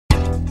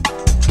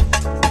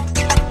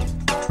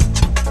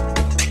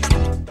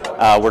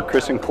We're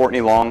Chris and Courtney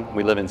Long.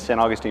 We live in St.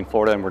 Augustine,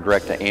 Florida, and we're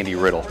direct to Andy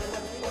Riddle.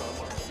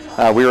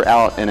 We were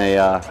out in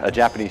a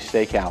Japanese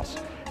steakhouse,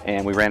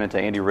 and we ran into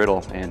Andy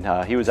Riddle,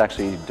 and he was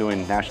actually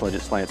doing National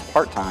Legit Slants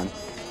part-time,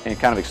 and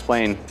kind of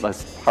explained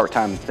this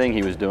part-time thing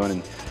he was doing,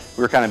 and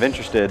we were kind of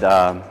interested.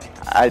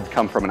 I'd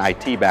come from an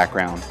IT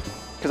background,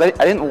 because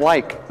I didn't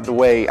like the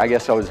way, I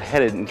guess, I was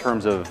headed in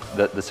terms of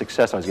the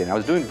success I was getting. I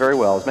was doing very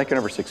well. I was making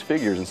over 6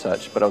 figures and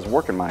such, but I was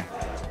working my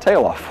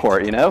tail off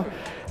for it, you know?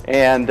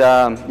 And,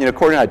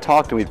 Courtney and I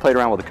talked, and we played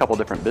around with a couple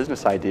different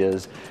business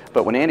ideas,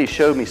 but when Andy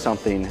showed me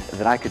something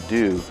that I could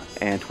do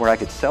and to where I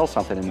could sell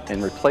something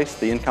and replace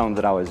the income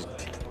that I was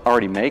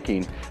already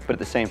making, but at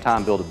the same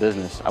time build a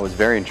business, I was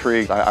very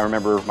intrigued. I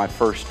remember my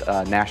first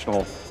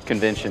national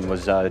convention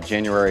was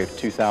January of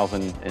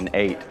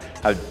 2008.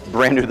 I was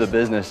brand new to the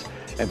business,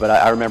 but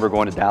I remember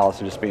going to Dallas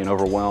and just being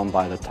overwhelmed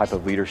by the type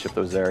of leadership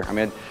that was there. I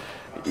mean,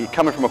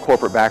 coming from a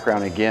corporate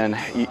background, again,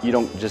 you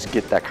don't just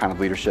get that kind of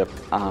leadership.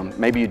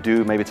 Maybe you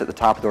do, maybe it's at the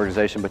top of the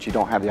organization, but you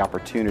don't have the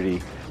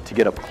opportunity to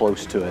get up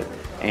close to it.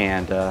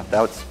 And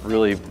that's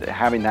really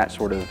having that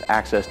sort of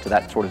access to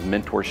that sort of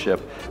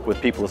mentorship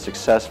with people as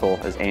successful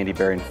as Andy,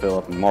 Barry, and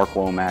Philip, and Mark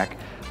Womack.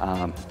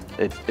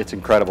 It's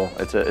incredible.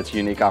 It's a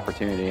unique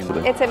opportunity.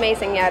 It's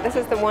amazing, yeah. This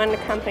is the one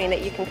company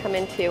that you can come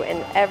into,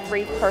 and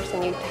every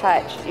person you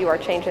touch, you are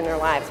changing their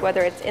lives.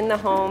 Whether it's in the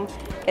home,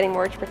 getting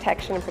mortgage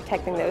protection and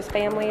protecting those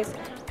families,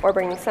 or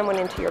bringing someone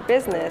into your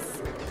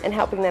business and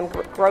helping them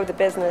grow the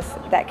business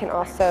that can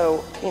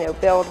also,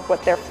 build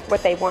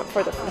what they want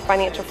for the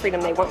financial freedom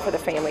they want for the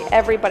family.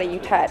 Everybody you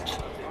touch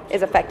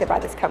is affected by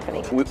this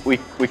company.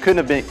 We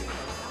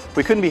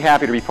couldn't be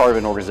happy to be part of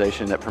an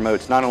organization that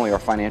promotes not only our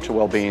financial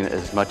well-being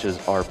as much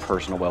as our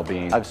personal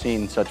well-being. I've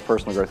seen such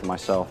personal growth in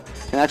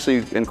myself, and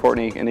actually in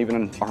Courtney, and even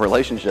in our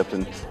relationships,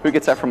 and who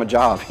gets that from a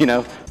job,